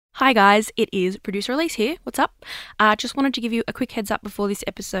Hi guys, it is producer Elise here. What's up? Just wanted to give you a quick heads up before this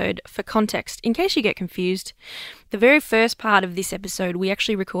episode for context, in case you get confused. The very first part of this episode we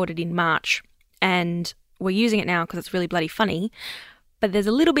actually recorded in March, and we're using it now because it's really bloody funny. But there's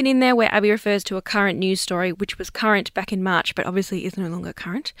a little bit in there where Abby refers to a current news story, which was current back in March, but obviously is no longer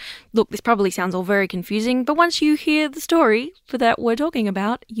current. Look, this probably sounds all very confusing, but once you hear the story for that we're talking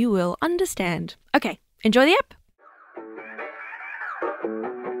about, you will understand. Okay, enjoy the app.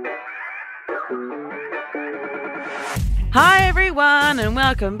 Hi everyone and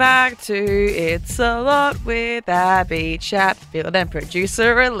welcome back to It's a Lot with Abby Chatfield and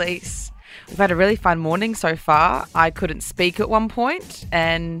producer Elise. We've had a really fun morning so far. I couldn't speak at one point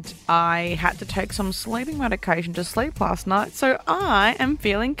and I had to take some sleeping medication to sleep last night, so I am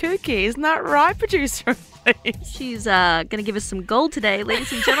feeling kooky. Isn't that right, producer Elise? She's going to give us some gold today,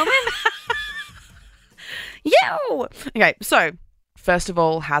 ladies and gentlemen. Yo! Okay, so first of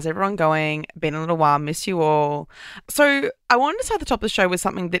all, how's everyone going? Been a little while, miss you all. So I wanted to start the top of the show with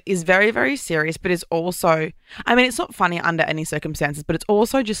something that is very, very serious, but is also, I mean, it's not funny under any circumstances, but it's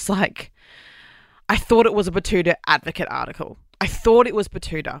also just like, I thought it was a Batuta Advocate article. I thought it was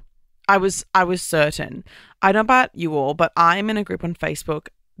Batuta. I was certain. I don't know about you all, but I'm in a group on Facebook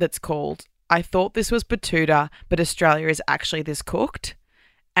that's called I Thought This Was Batuta, but Australia is actually this cooked.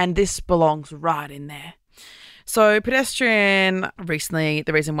 And this belongs right in there. So Pedestrian recently,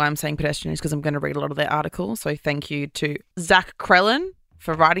 the reason why I'm saying Pedestrian is because I'm going to read a lot of their articles. So thank you to Zach Krellen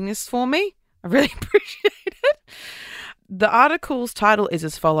for writing this for me. I really appreciate it. The article's title is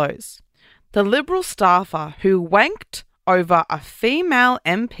as follows. The Liberal staffer who wanked over a female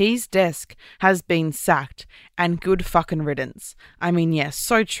MP's desk has been sacked, and good fucking riddance. I mean, yes,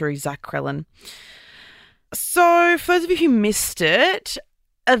 so true, Zach Krellen. So for those of you who missed it,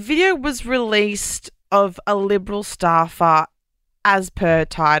 a video was released of a Liberal staffer, as per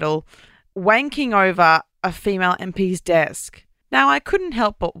title, wanking over a female MP's desk. Now, I couldn't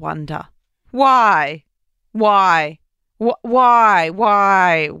help but wonder, why? Why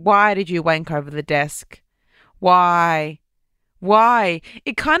did you wank over the desk? Why?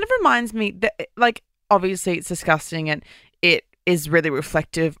 It kind of reminds me that, like, obviously it's disgusting and it is really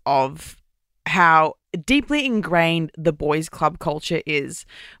reflective of how deeply ingrained the boys' club culture is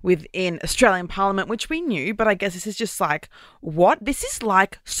within Australian Parliament, which we knew, but I guess this is just like, what? This is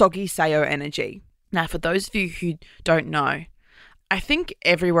like Soggy Sayo energy. Now, for those of you who don't know, I think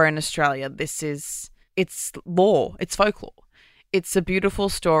everywhere in Australia, it's law, it's folklore. It's a beautiful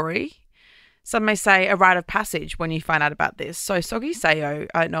story. Some may say a rite of passage when you find out about this. So Soggy Sayo,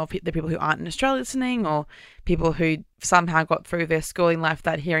 I don't know if the people who aren't in Australia listening or people who somehow got through their schooling life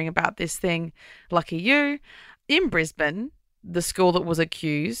without hearing about this thing, lucky you. In Brisbane, the school that was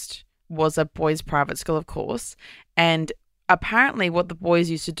accused was a boys' private school, of course, and apparently what the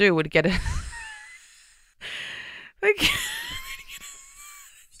boys used to do would get a...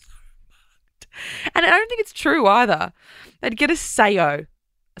 And I don't think it's true either. They'd get a sayo.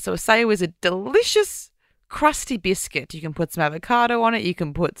 So a sayo is a delicious, crusty biscuit. You can put some avocado on it, you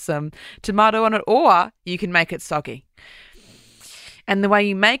can put some tomato on it, or you can make it soggy. And the way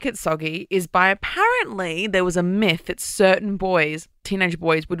you make it soggy is by, apparently there was a myth that certain boys, teenage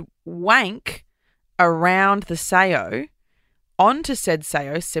boys, would wank around the sayo onto said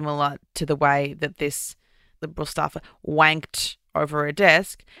sayo, similar to the way that this Liberal staffer wanked over a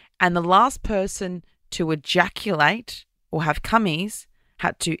desk, and the last person to ejaculate or have cummies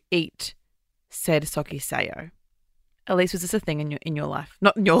had to eat said soggy sayo. Elise, was this a thing in your life?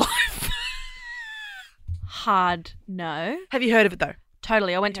 Not in your life. Hard no. Have you heard of it though?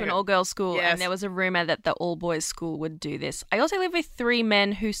 Totally. I went to an all-girls school Yes. and there was a rumour that the all-boys school would do this. I also live with 3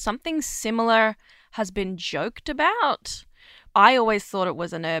 men who something similar has been joked about. I always thought it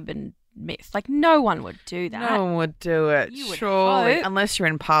was an urban myth. Like, no one would do that. No one would do it, You would surely, hope. unless you're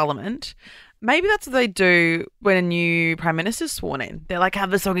in Parliament. Maybe that's what they do when a new Prime Minister's sworn in. They're like, have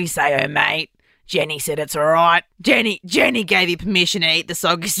the soggy sayo, mate. Jenny said it's all right. Jenny gave you permission to eat the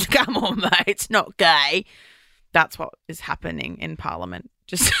soggy. Come on, mate. It's not gay. That's what is happening in Parliament.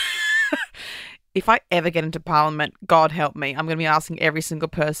 Just if I ever get into Parliament, God help me, I'm going to be asking every single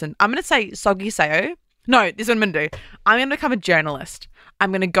person. I'm going to say soggy sayo. No, this is what I'm going to do. I'm going to become a journalist. I'm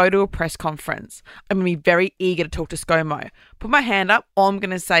going to go to a press conference. I'm going to be very eager to talk to ScoMo. Put my hand up. All I'm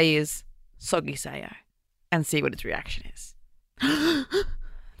going to say is soggy sayo and see what its reaction is.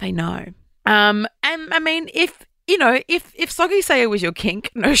 They know. And I mean, if soggy sayo was your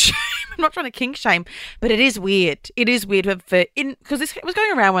kink, no shame. I'm not trying to kink shame, but it is weird. It is weird because this was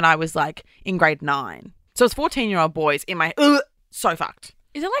going around when I was like in grade 9. So it's 14-year-old boys in my so fucked.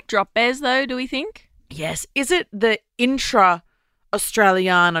 Is it like drop bears though, do we think? Yes. Is it the intra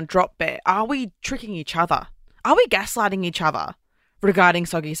Australian or Drop Bear, are we tricking each other? Are we gaslighting each other regarding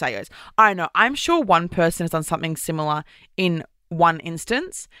soggy sayos? I know. I'm sure one person has done something similar in one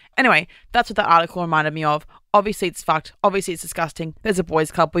instance. Anyway, that's what that article reminded me of. Obviously, it's fucked. Obviously, it's disgusting. There's a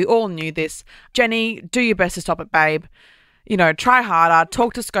boys' club. We all knew this. Jenny, do your best to stop it, babe. You know, try harder.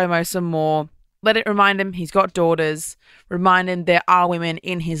 Talk to ScoMo some more. Let it remind him he's got daughters. Remind him there are women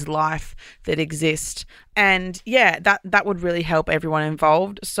in his life that exist. And yeah, that would really help everyone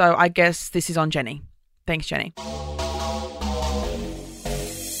involved. So I guess this is on Jenny. Thanks, Jenny.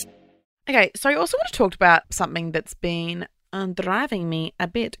 Okay, so I also want to talk about something that's been driving me a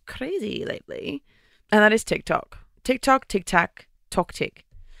bit crazy lately, and that is TikTok. TikTok, tic-tac, talk-tick.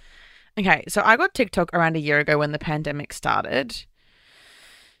 Okay, so I got TikTok around a year ago when the pandemic started.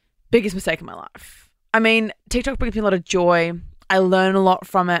 Biggest mistake of my life. I mean, TikTok brings me a lot of joy. I learn a lot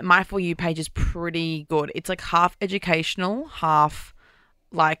from it. My For You page is pretty good. It's like half educational, half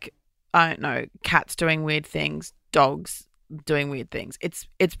like, I don't know, cats doing weird things, dogs doing weird things.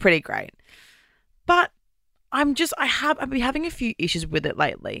 It's pretty great. But I've been having a few issues with it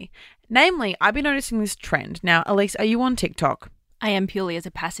lately. Namely, I've been noticing this trend. Now, Elise, are you on TikTok? I am purely as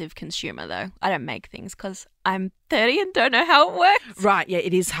a passive consumer, though. I don't make things because I'm 30 and don't know how it works. Right, yeah,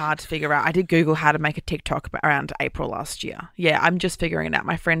 it is hard to figure out. I did Google how to make a TikTok around April last year. Yeah, I'm just figuring it out.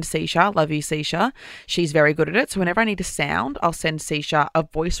 My friend Seisha, love you Seisha, she's very good at it. So whenever I need a sound, I'll send Seisha a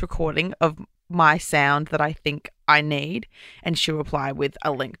voice recording of my sound that I think I need, and she'll reply with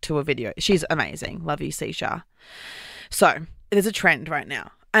a link to a video. She's amazing. Love you, Seisha. So there's a trend right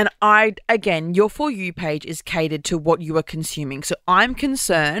now. And again, your For You page is catered to what you are consuming. So I'm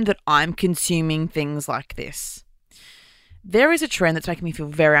concerned that I'm consuming things like this. There is a trend that's making me feel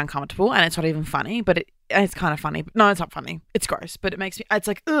very uncomfortable, and it's not even funny, but it's kind of funny. No, it's not funny. It's gross, but it's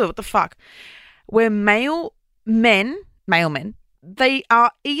like, ugh, what the fuck? Where male men, they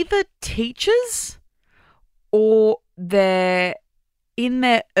are either teachers or they're in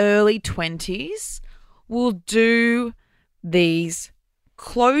their early 20s, will do these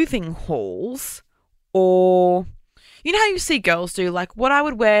clothing hauls, or you know how you see girls do like what I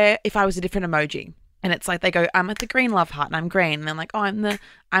would wear if I was a different emoji, and it's like they go, I'm like the green love heart and I'm green, and they're like, oh,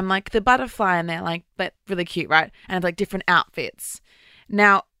 I'm like the butterfly, and they're like, that's really cute, right? And it's like different outfits.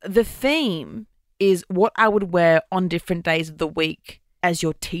 Now the theme is what I would wear on different days of the week as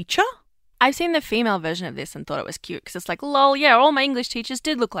your teacher. I've seen the female version of this and thought it was cute because it's like, lol, yeah, all my English teachers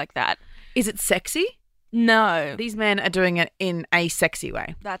did look like that. Is it sexy? No. These men are doing it in a sexy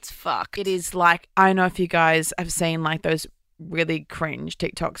way. That's fucked. It is like, I don't know if you guys have seen like those really cringe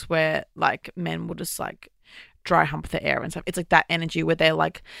TikToks where like men will just like dry hump the air and stuff. It's like that energy where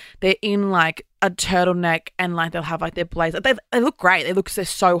they're in like a turtleneck and like they'll have like their blazer. They look great. They're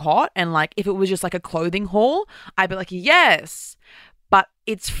so hot. And like if it was just like a clothing haul, I'd be like, yes. But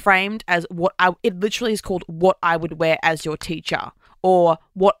it's framed as it literally is called what I would wear as your teacher, or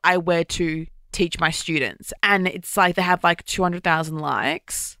what I wear to teach my students. And it's like they have like 200,000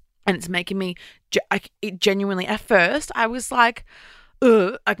 likes, and it's making me genuinely, at first I was like,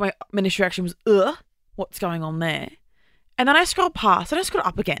 ugh, like my initial reaction was, ugh, what's going on there? And then I scrolled past and I scrolled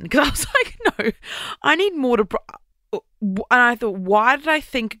up again because I was like, no, I need more to, and I thought, why did I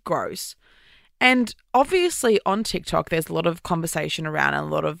think gross? And obviously on TikTok, there's a lot of conversation around and a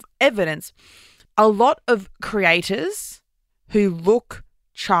lot of evidence. A lot of creators who look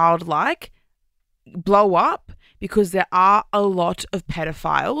childlike blow up because there are a lot of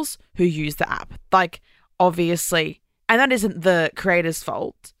pedophiles who use the app. Like, obviously, and that isn't the creator's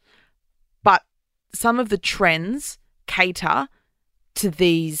fault, but some of the trends cater to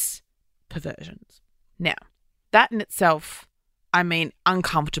these perversions. Now, that in itself, I mean,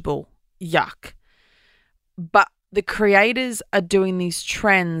 uncomfortable. Yuck. But the creators are doing these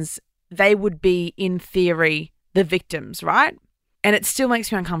trends. They would be, in theory, the victims, right? And it still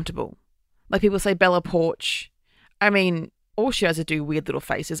makes me uncomfortable. Like people say Bella Porch. I mean, all she does is do weird little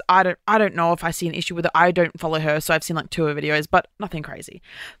faces. I don't know if I see an issue with it. I don't follow her, so I've seen like 2 of her videos, but nothing crazy.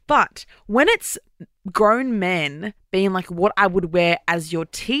 But when it's grown men being like what I would wear as your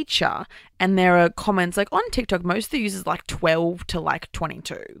teacher, and there are comments like on TikTok, most of the users like 12 to like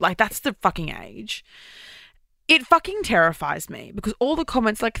 22. Like that's the fucking age. It fucking terrifies me because all the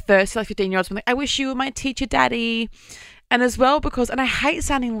comments like 30, like 15-year-olds were like, I wish you were my teacher, daddy. And as well because, and I hate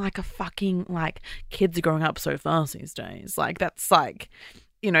sounding like a fucking, like, kids are growing up so fast these days. Like, that's like,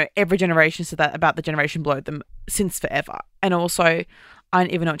 you know, every generation said that about the generation below them since forever. And also, I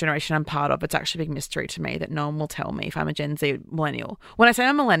don't even know what generation I'm part of. It's actually a big mystery to me that no one will tell me if I'm a Gen Z millennial. When I say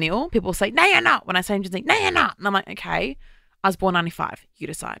I'm a millennial, people say, no, you're not. When I say I'm Gen Z, no, you're not. And I'm like, okay, I was born 95. You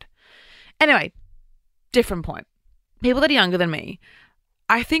decide. Anyway, different point. people that are younger than me,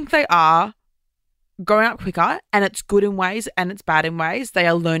 I think they are growing up quicker, and it's good in ways and it's bad in ways. They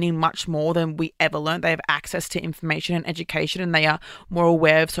are learning much more than we ever learned. They have access to information and education, and they are more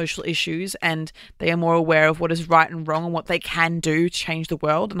aware of social issues, and they are more aware of what is right and wrong and what they can do to change the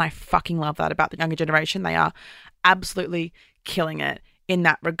world. And I fucking love that about the younger generation. They are absolutely killing it in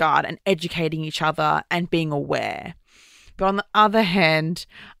that regard and educating each other and being aware. But on the other hand,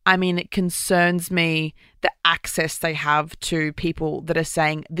 I mean, it concerns me the access they have to people that are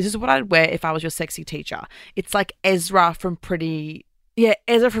saying, this is what I'd wear if I was your sexy teacher. It's like Ezra from Pretty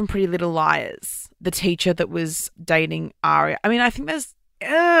Little Liars, the teacher that was dating Aria. I mean, I think there's,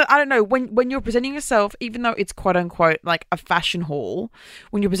 I don't know, when you're presenting yourself, even though it's quote unquote like a fashion hall,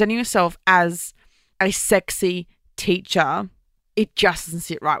 when you're presenting yourself as a sexy teacher, it just doesn't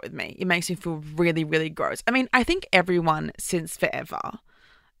sit right with me. It makes me feel really, really gross. I mean, I think everyone since forever,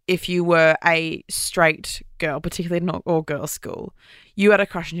 if you were a straight girl, particularly in an all-girls school, you had a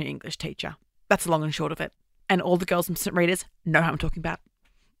crush on your English teacher. That's the long and short of it. And all the girls from St. Rita's know how I'm talking about.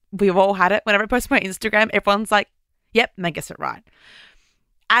 We've all had it. Whenever I post my Instagram, everyone's like, yep, and they guess it right.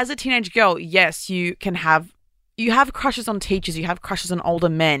 As a teenage girl, yes, you have crushes on teachers, you have crushes on older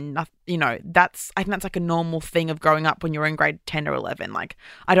men. You know, I think that's like a normal thing of growing up when you're in grade 10 or 11. Like,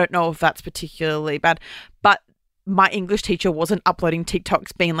 I don't know if that's particularly bad, but my English teacher wasn't uploading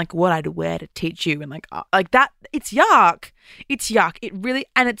TikToks being like, what I'd wear to teach you. And like that, it's yuck. It's yuck. It really,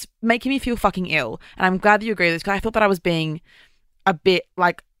 and it's making me feel fucking ill. And I'm glad that you agree with this, because I thought that I was being a bit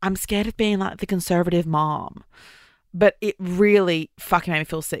like, I'm scared of being like the conservative mom. But it really fucking made me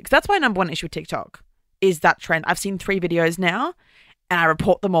feel sick. That's my number one issue with TikTok, is that trend. I've seen 3 videos now and I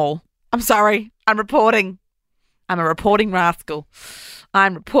report them all. I'm sorry. I'm reporting. I'm a reporting rascal.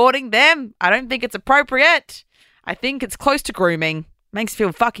 I'm reporting them. I don't think it's appropriate. I think it's close to grooming. Makes me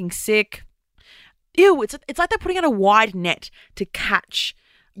feel fucking sick. Ew, it's like they're putting out a wide net to catch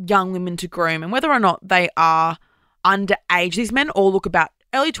young women to groom. And whether or not they are underage, these men all look about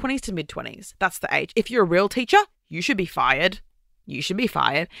early 20s to mid 20s. That's the age. If you're a real teacher, you should be fired. You should be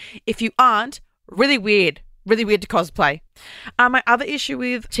fired. If you aren't, really weird to cosplay. My other issue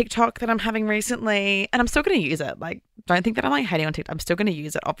with TikTok that I'm having recently, and I'm still going to use it. Like, don't think that I'm like hating on TikTok. I'm still going to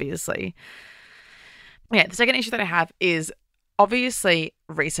use it, obviously. Yeah, the second issue that I have is obviously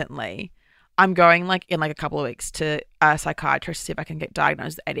recently I'm going like in like a couple of weeks to a psychiatrist to see if I can get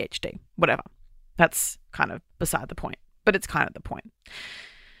diagnosed with ADHD. Whatever. That's kind of beside the point, but it's kind of the point.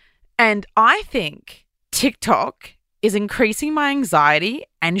 And I think TikTok is increasing my anxiety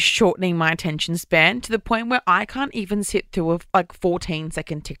and shortening my attention span to the point where I can't even sit through a like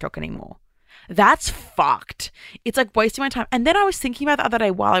 14-second TikTok anymore. That's fucked. It's like wasting my time. And then I was thinking about the other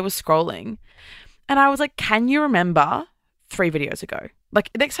day while I was scrolling, and I was like, can you remember 3 videos ago? Like,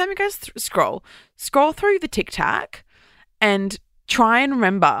 next time you guys scroll through the Tic Tac and try and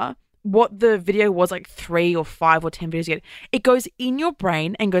remember what the video was like 3 or 5 or 10 videos ago. It goes in your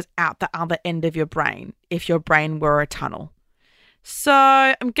brain and goes out the other end of your brain if your brain were a tunnel. So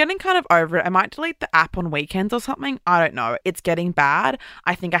I'm getting kind of over it. I might delete the app on weekends or something. I don't know. It's getting bad.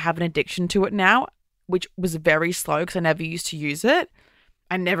 I think I have an addiction to it now, which was very slow because I never used to use it.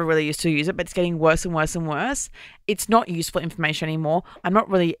 I never really used to use it, but it's getting worse and worse and worse. It's not useful information anymore. I'm not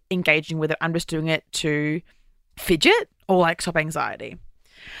really engaging with it. I'm just doing it to fidget or like stop anxiety.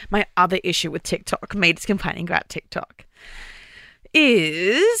 My other issue with TikTok, me just complaining about TikTok,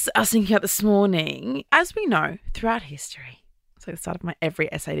 is I was thinking about this morning, as we know, throughout history, so the start of my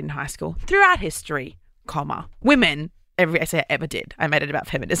every essay in high school, throughout history, women, every essay I ever did, I made it about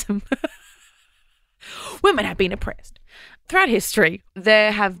feminism. Women have been oppressed. Throughout history,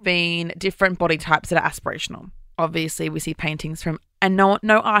 there have been different body types that are aspirational. Obviously, we see paintings from, and no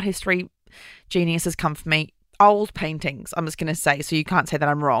art history genius has come for me, old paintings, I'm just going to say, so you can't say that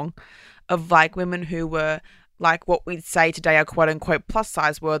I'm wrong, of like women who were like what we'd say today are quote unquote plus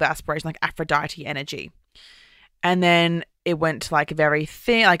size, were the aspiration, like Aphrodite energy. And then it went to like very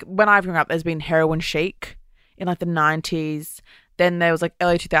thin, like when I grew up, there's been heroin chic in like the 90s. Then there was like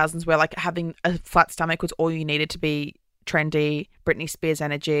early 2000s where like having a flat stomach was all you needed to be trendy, Britney Spears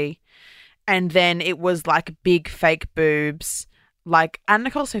energy. And then it was like big fake boobs, like Anna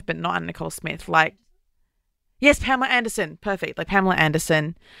Nicole Smith, but not Anna Nicole Smith, like, yes, Pamela Anderson. Perfect. Like Pamela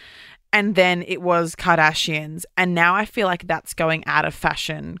Anderson. And then it was Kardashians. And now I feel like that's going out of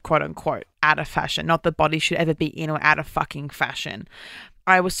fashion, quote unquote, out of fashion. Not that body should ever be in or out of fucking fashion.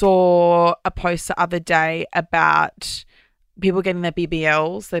 I saw a post the other day about people getting their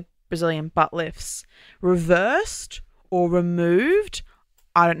BBLs, their Brazilian butt lifts, reversed or removed.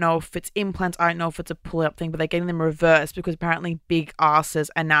 I don't know if it's implants. I don't know if it's a pull-up thing, but they're getting them reversed because apparently big asses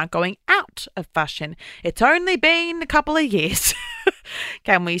are now going out of fashion. It's only been a couple of years.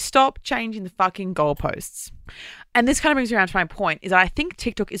 Can we stop changing the fucking goalposts? And this kind of brings me around to my point, is that I think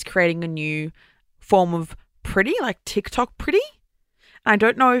TikTok is creating a new form of pretty, like TikTok pretty. I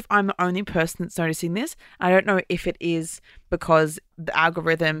don't know if I'm the only person that's noticing this. I don't know if it is because the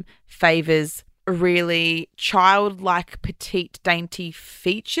algorithm favors really childlike, petite, dainty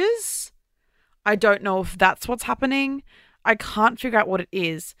features. I don't know if that's what's happening. I can't figure out what it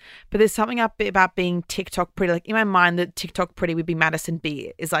is, but there's something about being TikTok pretty. Like in my mind, the TikTok pretty would be Madison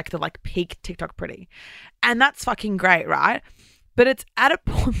Beer, is like the like peak TikTok pretty. And that's fucking great, right? But it's at a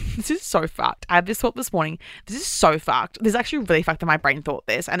point, this is so fucked. I had this thought this morning. This is so fucked. This is actually really fucked that my brain thought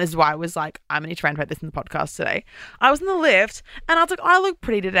this. And this is why I was like, I'm going to try and write this in the podcast today. I was in the lift and I was like, I look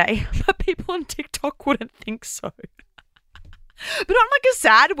pretty today. But people on TikTok wouldn't think so. But not like a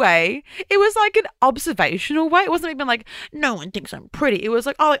sad way. It was like an observational way. It wasn't even like, no one thinks I'm pretty. It was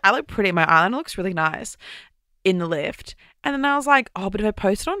like, oh, I look pretty. My eyeliner looks really nice in the lift. And then I was like, oh, but if I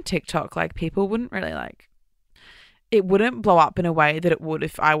posted on TikTok, like people wouldn't really like, it wouldn't blow up in a way that it would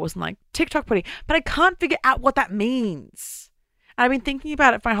if I wasn't like TikTok pretty. But I can't figure out what that means. And I've been thinking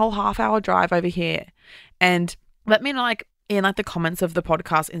about it for my whole half-hour drive over here. And let me know, like, in like the comments of the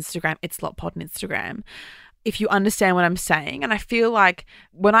podcast Instagram, It's Lot Pod on Instagram, if you understand what I'm saying. And I feel like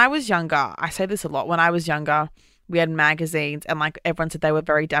when I was younger, I say this a lot, when I was younger, we had magazines and like everyone said they were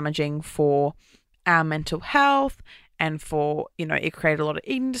very damaging for our mental health and for, you know, it created a lot of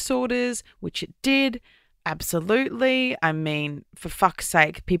eating disorders, which it did. Absolutely. I mean, for fuck's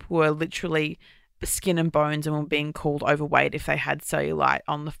sake, people were literally skin and bones and were being called overweight if they had cellulite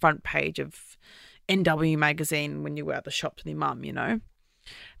on the front page of NW magazine when you were at the shops with your mum, you know.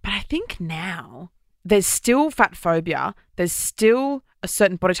 But I think now there's still fat phobia. There's still a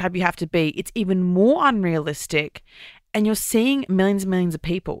certain body type you have to be. It's even more unrealistic. And you're seeing millions and millions of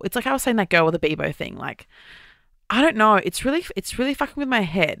people. It's like I was saying that girl with the Bebo thing. Like, I don't know. It's really fucking with my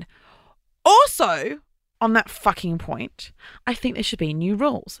head. Also, on that fucking point, I think there should be new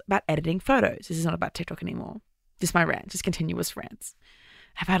rules about editing photos. This is not about TikTok anymore. This is my rant, just continuous rants.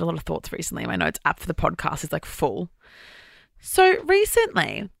 I've had a lot of thoughts recently. My notes app for the podcast is like full. So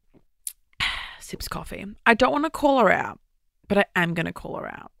recently, sips coffee. I don't want to call her out, but I am going to call her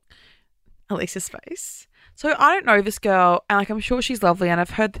out. Alicia Space. So I don't know this girl, and like I'm sure she's lovely, and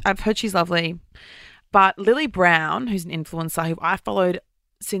I've heard she's lovely. But Lily Brown, who's an influencer who I followed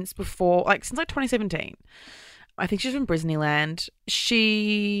since 2017. I think she's from Brisneyland.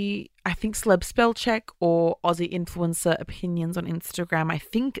 She, I think Celeb Spell Check or Aussie Influencer Opinions on Instagram, I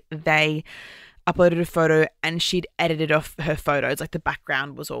think they uploaded a photo and she'd edited off her photos. Like the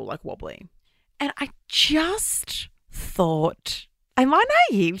background was all like wobbly. And I just thought, am I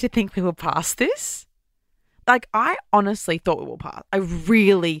naive to think we will pass this? Like I honestly thought we will pass.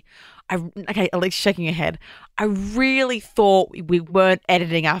 Okay, at least shaking her head. I really thought we weren't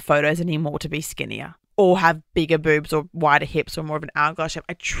editing our photos anymore to be skinnier or have bigger boobs or wider hips or more of an hourglass shape.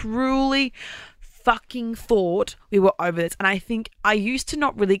 I truly fucking thought we were over this. And I think I used to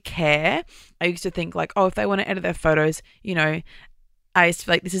not really care. I used to think like, oh, if they want to edit their photos, you know, I used to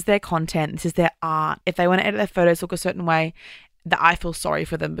feel like this is their content, this is their art. If they want to edit their photos look a certain way, that I feel sorry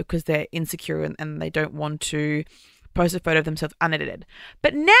for them because they're insecure and they don't want to post a photo of themselves unedited.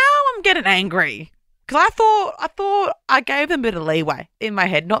 But now I'm getting angry because I thought I gave them a bit of leeway in my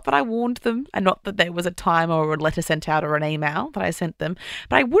head. Not that I warned them and not that there was a time or a letter sent out or an email that I sent them,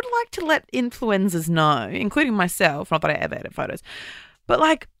 but I would like to let influencers know, including myself, not that I ever edit photos, but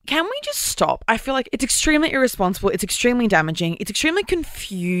like, can we just stop? I feel like it's extremely irresponsible. It's extremely damaging. It's extremely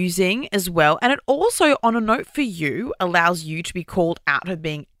confusing as well. And it also, on a note for you, allows you to be called out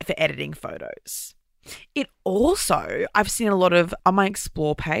for editing photos. It also, I've seen a lot of, on my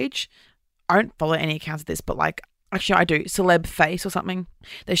Explore page, I don't follow any accounts of this, but like, actually I do, Celeb Face or something.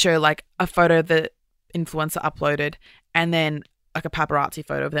 They show like a photo the influencer uploaded and then like a paparazzi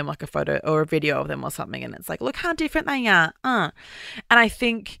photo of them, like a photo or a video of them or something. And it's like, look how different they are. And I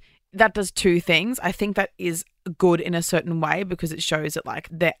think that does two things. I think that is good in a certain way because it shows that like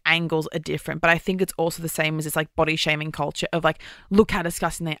their angles are different. But I think it's also the same as this like body shaming culture of like, look how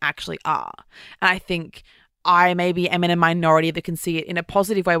disgusting they actually are. And I think I maybe am in a minority that can see it in a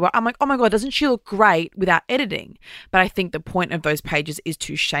positive way where I'm like, oh my God, doesn't she look great without editing? But I think the point of those pages is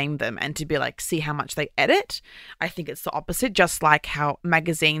to shame them and to be like, see how much they edit. I think it's the opposite, just like how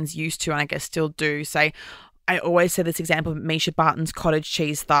magazines used to, and I guess still do, say, I always say this example of Misha Barton's cottage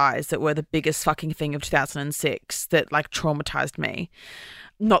cheese thighs that were the biggest fucking thing of 2006 that like traumatized me.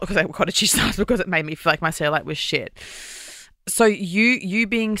 Not because they were cottage cheese thighs, because it made me feel like my cellulite was shit. So you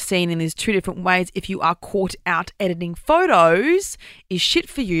being seen in these two different ways, if you are caught out editing photos, is shit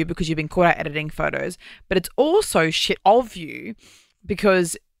for you because you've been caught out editing photos. But it's also shit of you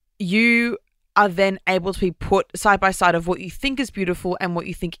because you are then able to be put side by side of what you think is beautiful and what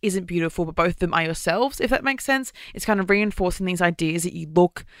you think isn't beautiful, but both of them are yourselves, if that makes sense. It's kind of reinforcing these ideas that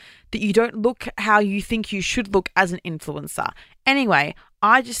you don't look how you think you should look as an influencer. Anyway,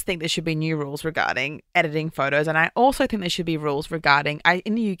 I just think there should be new rules regarding editing photos, and I also think there should be rules regarding,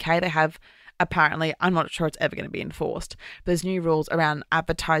 in the UK they have, apparently, I'm not sure it's ever going to be enforced, but there's new rules around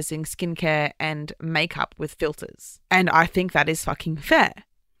advertising skincare and makeup with filters. And I think that is fucking fair.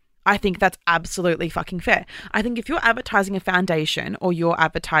 I think that's absolutely fucking fair. I think if you're advertising a foundation or you're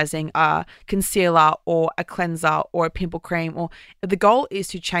advertising a concealer or a cleanser or a pimple cream, or if the goal is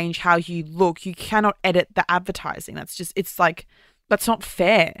to change how you look, you cannot edit the advertising. That's not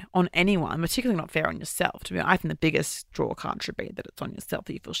fair on anyone, particularly not fair on yourself. To be honest, I think the biggest draw card should be that it's on yourself,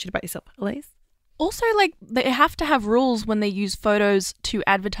 that you feel shit about yourself, Elise. Also, like, they have to have rules when they use photos to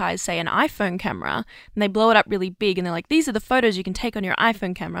advertise, say, an iPhone camera, and they blow it up really big, and they're like, these are the photos you can take on your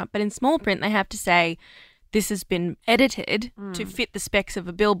iPhone camera. But in small print, they have to say, this has been edited to fit the specs of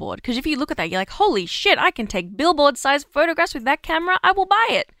a billboard. Because if you look at that, you're like, holy shit, I can take billboard-sized photographs with that camera. I will buy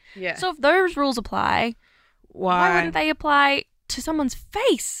it. Yeah. So if those rules apply, why wouldn't they apply to someone's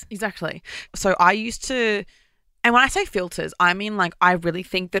face? Exactly. So I used to... And when I say filters, I mean, like, I really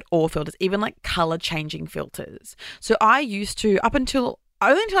think that all filters, even like color changing filters. So I used to, only until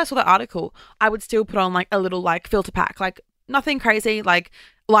I saw that article, I would still put on like a little like filter pack, like nothing crazy, like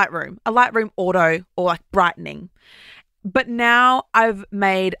a Lightroom auto or like brightening. But now I've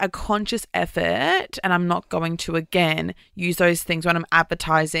made a conscious effort, and I'm not going to again use those things when I'm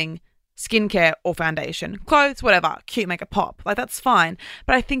advertising skincare or foundation, clothes, whatever, cute, make it pop. Like, that's fine.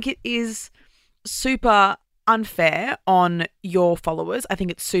 But I think it is super unfair on your followers. I think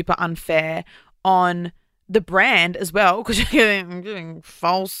it's super unfair on the brand as well, because you're giving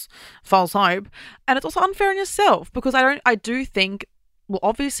false hope, and it's also unfair on yourself because I do think, well,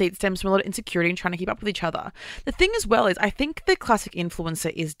 obviously it stems from a lot of insecurity and trying to keep up with each other. The thing as well is I think the classic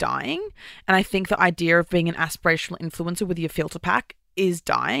influencer is dying, and I think the idea of being an aspirational influencer with your filter pack is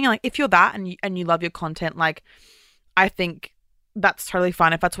dying. Like, if you're that and you love your content, like, I think that's totally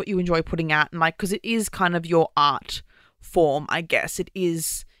fine if that's what you enjoy putting out, and like, because it is kind of your art form, I guess. It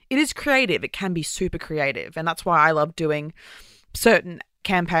is creative. It can be super creative, and that's why I love doing certain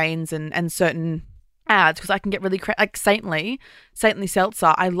campaigns and certain ads, because I can get really like Saintly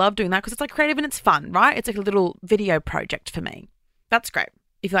Seltzer. I love doing that because it's like creative and it's fun, right? It's like a little video project for me. That's great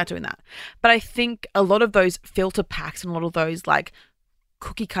if you like doing that. But I think a lot of those filter packs and a lot of those like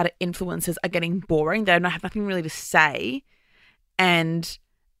cookie cutter influencers are getting boring. They don't have nothing really to say, and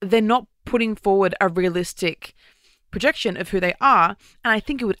they're not putting forward a realistic projection of who they are. And I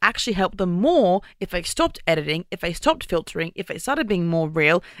think it would actually help them more if they stopped editing, if they stopped filtering, if they started being more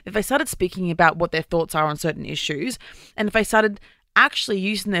real, if they started speaking about what their thoughts are on certain issues, and if they started actually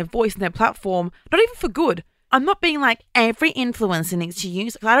using their voice and their platform, not even for good. I'm not being like every influencer needs to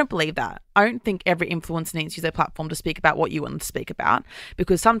use, because I don't believe that. I don't think every influencer needs to use their platform to speak about what you want them to speak about,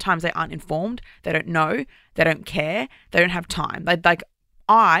 because sometimes they aren't informed, they don't know, they don't care, they don't have time.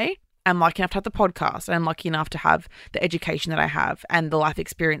 I am lucky enough to have the podcast, and I'm lucky enough to have the education that I have and the life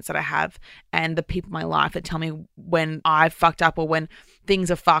experience that I have and the people in my life that tell me when I've fucked up or when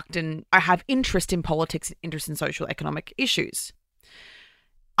things are fucked, and I have interest in politics, interest in social economic issues.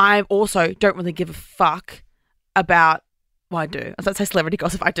 I also don't really give a fuck about, well, I do. I was about to say celebrity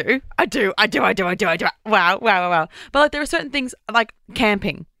gossip. I do. Wow. But like, there are certain things like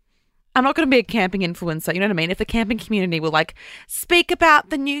camping. I'm not going to be a camping influencer. You know what I mean? If the camping community will like speak about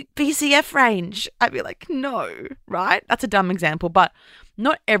the new VCF range, I'd be like, no, right? That's a dumb example, but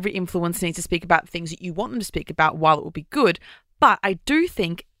not every influencer needs to speak about things that you want them to speak about while it will be good. But I do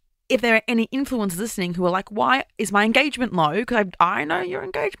think if there are any influencers listening who are like, why is my engagement low? Because I know your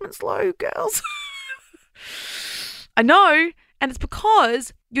engagement's low, girls. I know. And it's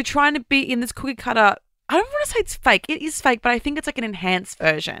because you're trying to be in this cookie cutter. I don't want to say it's fake. It is fake, but I think it's like an enhanced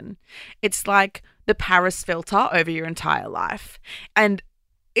version. It's like the Paris filter over your entire life. And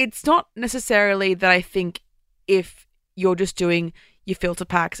it's not necessarily that I think if you're just doing your filter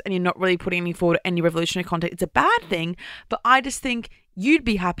packs and you're not really putting any forward any revolutionary content, it's a bad thing. But I just think you'd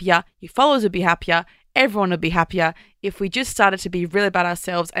be happier, your followers would be happier, everyone would be happier if we just started to be real about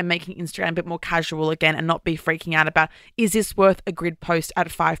ourselves and making Instagram a bit more casual again, and not be freaking out about, is this worth a grid post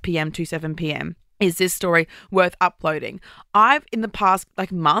at 5 p.m. to 7 p.m? Is this story worth uploading? I've, in the past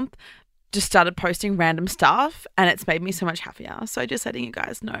like month, just started posting random stuff, and it's made me so much happier. So just letting you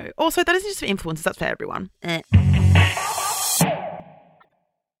guys know. Also, that isn't just for influencers, that's for everyone.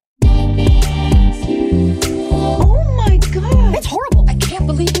 Oh my God. It's horrible. I can't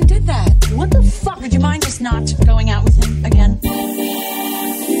believe you did that. What the fuck? Would you mind just not going out with him again?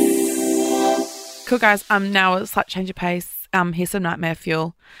 Cool, guys. Now a slight change of pace. Here's some nightmare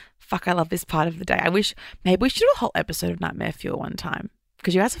fuel. Fuck, I love this part of the day. I wish maybe we should do a whole episode of nightmare fuel one time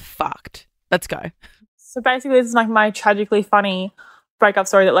because you guys are fucked. Let's go. So basically, this is like my tragically funny breakup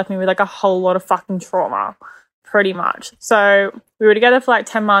story that left me with like a whole lot of fucking trauma, pretty much. So we were together for like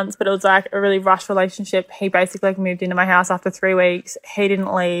 10 months, but it was like a really rushed relationship. He basically like moved into my house after 3 weeks. He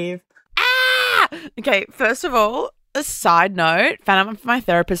didn't leave. Ah! Okay, first of all, a side note, found out from my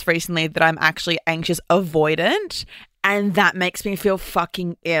therapist recently that I'm actually anxious avoidant. And that makes me feel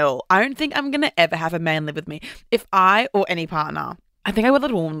fucking ill. I don't think I'm going to ever have a man live with me. If I, or any partner, I think I would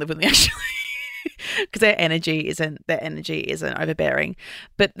let a woman live with me actually. Because their energy isn't overbearing.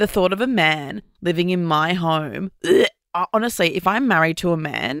 But the thought of a man living in my home, honestly, if I'm married to a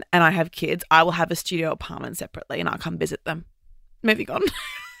man and I have kids, I will have a studio apartment separately and I'll come visit them. Moving on.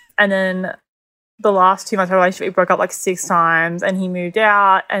 And then the last 2 months of our relationship, we broke up like 6 times and he moved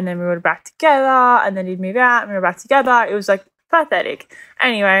out and then we were back together and then he'd move out and we were back together. It was like pathetic.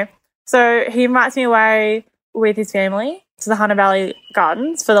 Anyway, so he invites me away with his family to the Hunter Valley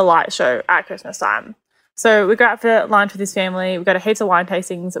Gardens for the light show at Christmas time. So we go out for lunch with his family. We go to heaps of wine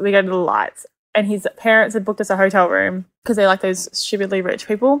tastings. We go to the lights. And his parents had booked us a hotel room because they're like those stupidly rich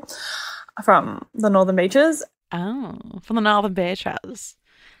people from the northern beaches. Oh, from the northern beaches.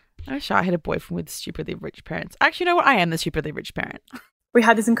 I wish I had a boyfriend with stupidly rich parents. Actually, you know what? I am the stupidly rich parent. We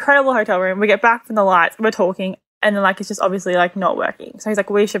had this incredible hotel room. We get back from the lights. We're talking. And then, like, it's just obviously, like, not working. So he's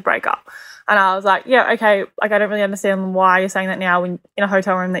like, we should break up. And I was like, yeah, okay. Like, I don't really understand why you're saying that now when in a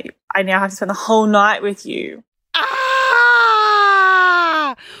hotel room that I now have to spend the whole night with you.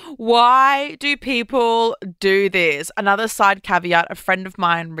 Ah! Why do people do this? Another side caveat, a friend of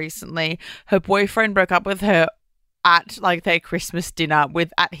mine recently, her boyfriend broke up with her at like their Christmas dinner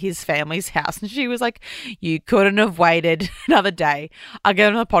at his family's house, and she was like, you couldn't have waited another day. I'll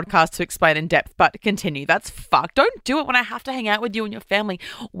get on the podcast to explain in depth, but continue. That's fucked. Don't do it when I have to hang out with you and your family.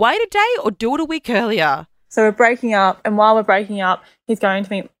 Wait a day or do it a week earlier. So we're breaking up, and while we're breaking up, he's going to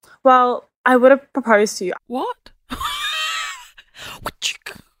me, well, I would have proposed to you. What?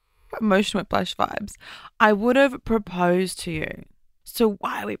 Emotional whiplash vibes. I would have proposed to you. So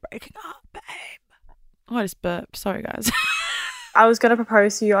why are we breaking up, babe? Oh, I just burped. Sorry, guys. I was going to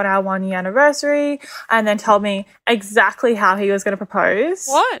propose to you on our 1-year anniversary and then told me exactly how he was going to propose.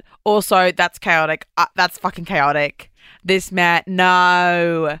 What? Also, that's chaotic. That's fucking chaotic. This man,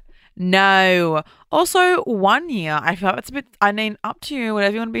 no. Also, 1 year, I feel like it's a bit, I mean, up to you,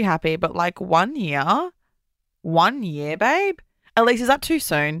 whatever you want to be happy, but like 1 year? 1 year, babe? At least, is that too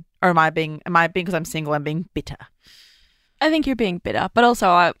soon? Or am I being, because I'm single, I'm being bitter? I think you're being bitter, but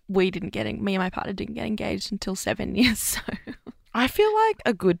also me and my partner didn't get engaged until 7 years, so. I feel like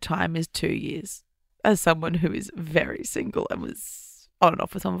a good time is 2 years as someone who is very single and was on and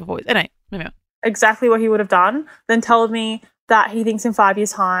off with someone for 4 years. Anyway, maybe not. Exactly what he would have done, then told me that he thinks in 5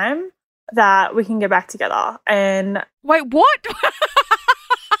 years' time that we can get back together. And wait, what?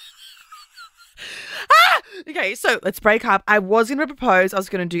 Okay, so let's break up. I was going to propose. I was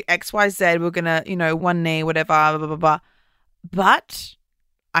going to do X, Y, Z. We're going to, one knee, whatever, blah, blah, blah, blah. But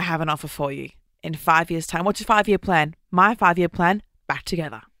I have an offer for you. In 5 years' time, what's your 5-year plan? My 5-year plan, back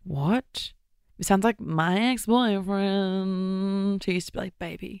together. What? It sounds like my ex-boyfriend who used to be like,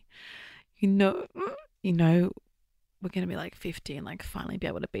 baby, you know, we're going to be like 50 and like finally be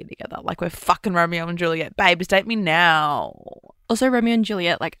able to be together. Like we're fucking Romeo and Juliet. Babe, just date me now. Also, Romeo and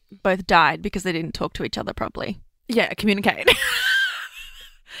Juliet like both died because they didn't talk to each other properly. Yeah, communicate.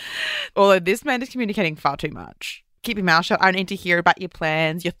 Although this man is communicating far too much. Keep your mouth shut. I don't need to hear about your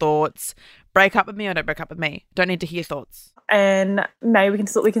plans, your thoughts. Break up with me or don't break up with me. Don't need to hear your thoughts. And maybe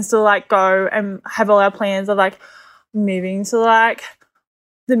we can still like go and have all our plans of like moving to like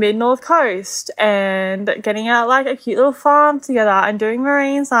the mid-north coast and getting out like a cute little farm together and doing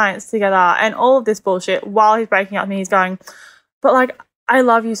marine science together and all of this bullshit while he's breaking up with me. He's going, but like, I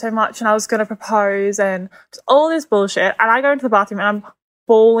love you so much and I was going to propose and just all this bullshit. And I go into the bathroom and I'm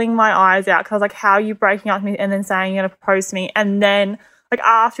bawling my eyes out because I was like, how are you breaking up with me and then saying you're going to propose to me? And then like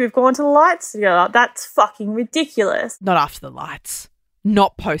after we've gone to the lights together, that's fucking ridiculous. Not after the lights.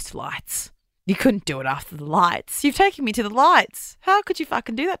 Not post lights. You couldn't do it after the lights. You've taken me to the lights. How could you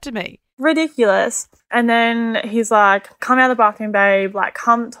fucking do that to me? ridiculous. And then he's like, come out of the bathroom, babe, like,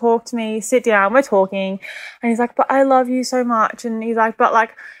 come talk to me, sit down, we're talking. And he's like, but I love you so much. And he's like, but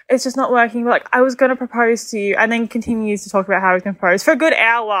like, it's just not working. But like, I was going to propose to you. And then continues to talk about how he's going to propose for a good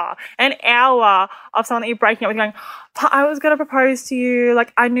hour, an hour of someone that you're breaking up with going, but I was going to propose to you.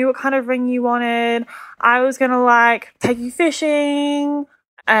 Like, I knew what kind of ring you wanted. I was going to like take you fishing.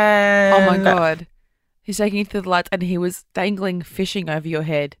 And Oh my God. He's taking you to the lights and he was dangling fishing over your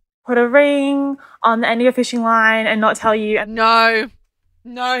head. put a ring on the end of your fishing line and not tell you. And No,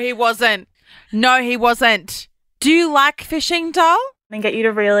 he wasn't. No, he wasn't. Do you like fishing, doll? then get you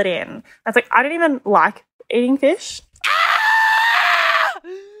to reel it in. I was like, I don't even like eating fish.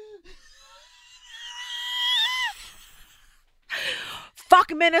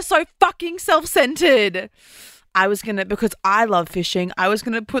 Fuck, men are so fucking self-centered. Because I love fishing, I was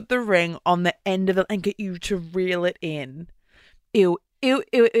gonna put the ring on the end of it and get you to reel it in. Ew, ew,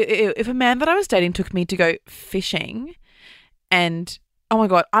 ew, ew, ew. If a man that I was dating took me to go fishing and, oh my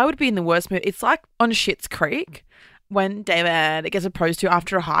God, I would be in the worst mood. It's like on Schitt's Creek when David gets proposed to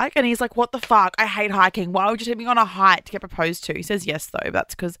after a hike and he's like, what the fuck? I hate hiking. Why would you take me on a hike to get proposed to? He says yes, though.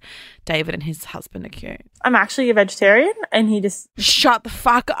 That's because David and his husband are cute. I'm actually a vegetarian, and he just Shut the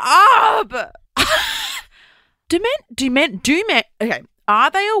fuck up. Do men, okay,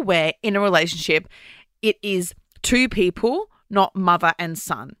 are they aware in a relationship it is two people, not mother and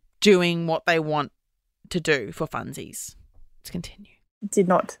son, doing what they want to do for funsies? Let's continue. did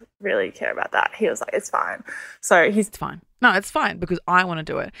not really care about that. He was like, it's fine. So he's It's fine. No, it's fine because I want to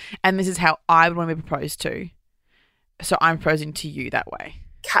do it. And this is how I would want to be proposed to. So I'm proposing to you that way.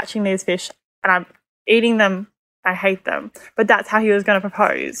 catching these fish and I'm eating them. I hate them. But that's how he was going to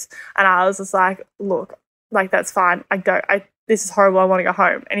propose. And I was just like, look, like, that's fine. This is horrible. I want to go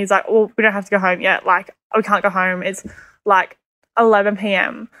home. And he's like, well, we don't have to go home yet. Like, we can't go home. It's like 11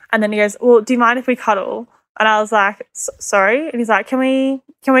 p.m. And then he goes, well, do you mind if we cuddle? And I was like, sorry. And he's like, can we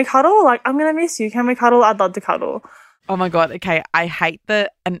cuddle? Like, I'm going to miss you. Can we cuddle? I'd love to cuddle. Oh my God. Okay. I hate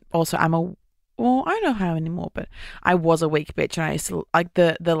and also I don't know how anymore, but I was a weak bitch and I used to like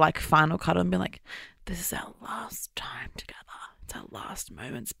the like final cuddle and be like, this is our last time together. It's our last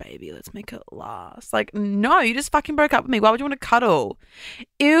moments, baby. Let's make it last. Like, no, you just fucking broke up with me. Why would you want to cuddle?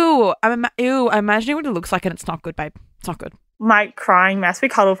 Ew. I'm imagining what it looks like and it's not good, babe. It's not good. My crying mess. We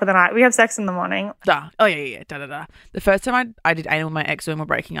cuddle for the night. We have sex in the morning. Duh. Oh, yeah. Da. The first time I did anal with my ex when we're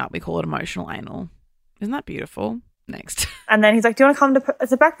breaking up, we call it emotional anal. Isn't that beautiful? Next. And then he's like, do you want to come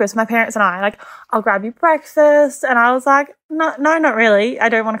to breakfast? My parents and I, like, I'll grab you breakfast. And I was like, no, not really. I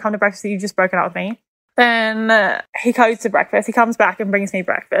don't want to come to breakfast. You've just broken up with me. Then he goes to breakfast. He comes back and brings me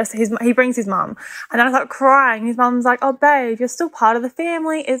breakfast. He brings his mum. And then I start crying. His mum's like, oh, babe, you're still part of the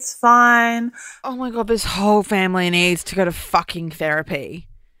family. It's fine. Oh my God, this whole family needs to go to fucking therapy.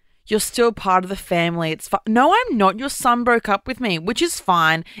 You're still part of the family. It's No, I'm not. Your son broke up with me, which is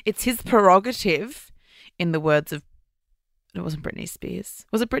fine. It's his prerogative, in the words of, it wasn't Britney Spears.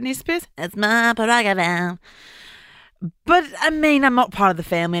 Was it Britney Spears? It's my prerogative. But, I mean, I'm not part of the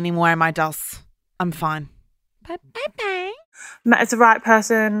family anymore, am I, Dulce? I'm fine. Bye. It's the right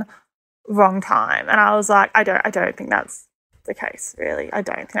person, wrong time. And I was like, I don't think that's the case, really. I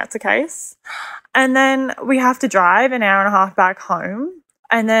don't think that's the case. And then we have to drive an hour and a half back home.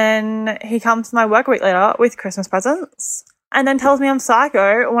 And then he comes to my work a week later with Christmas presents and then tells me I'm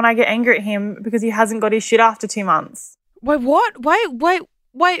psycho when I get angry at him because he hasn't got his shit after 2 months. Wait, what? Wait,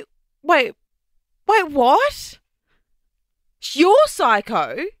 what? You're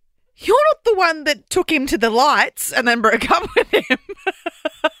psycho? You're not the one that took him to the lights and then broke up with him.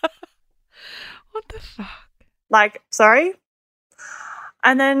 What the fuck? Like, sorry?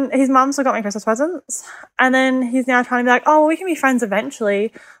 And then his mum still got me Christmas presents. And then he's now trying to be like, oh, well, we can be friends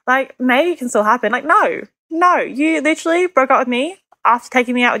eventually. Like, maybe it can still happen. Like, no. You literally broke up with me after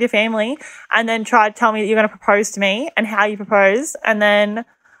taking me out with your family and then tried to tell me that you're going to propose to me and how you propose and then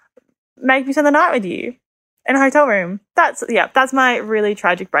make me spend the night with you in a hotel room. That's my really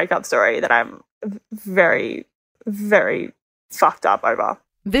tragic breakup story that I'm very, very fucked up over.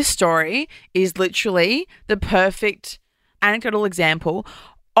 This story is literally the perfect anecdotal example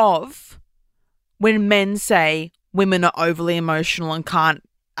of when men say women are overly emotional and can't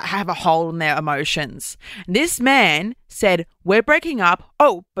have a hold on their emotions. This man said, we're breaking up.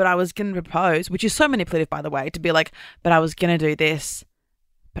 Oh, but I was going to propose, which is so manipulative, by the way, to be like, but I was going to do this,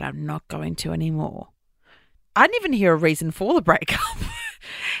 but I'm not going to anymore. I didn't even hear a reason for the breakup.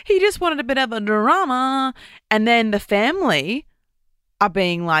 He just wanted a bit of a drama. And then the family are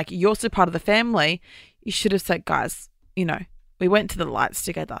being like, you're still part of the family. You should have said, guys, we went to the lights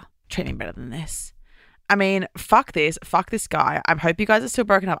together. Treat me better than this. I mean, fuck this guy. I hope you guys are still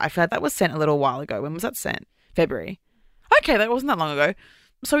broken up. I feel like that was sent a little while ago. When was that sent? February. Okay, that wasn't that long ago.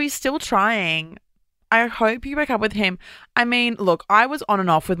 So he's still trying. I hope you break up with him. I mean, look, I was on and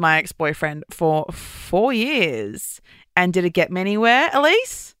off with my ex-boyfriend for 4 years. And did it get me anywhere,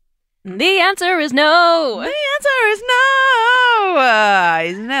 Elise? The answer is no. The answer is no.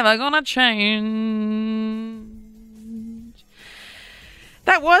 He's never gonna change.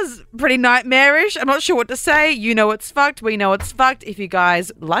 That was pretty nightmarish. I'm not sure what to say. You know it's fucked. We know it's fucked. If you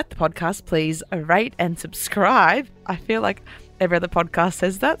guys like the podcast, please rate and subscribe. I feel like every other podcast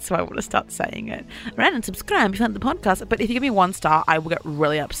says that, so I want to start saying it. Rate and subscribe if you like the podcast. But if you give me 1 star, I will get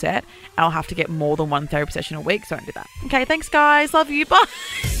really upset. And I'll have to get more than 1 therapy session a week, so don't do that. Okay, thanks guys. Love you. Bye.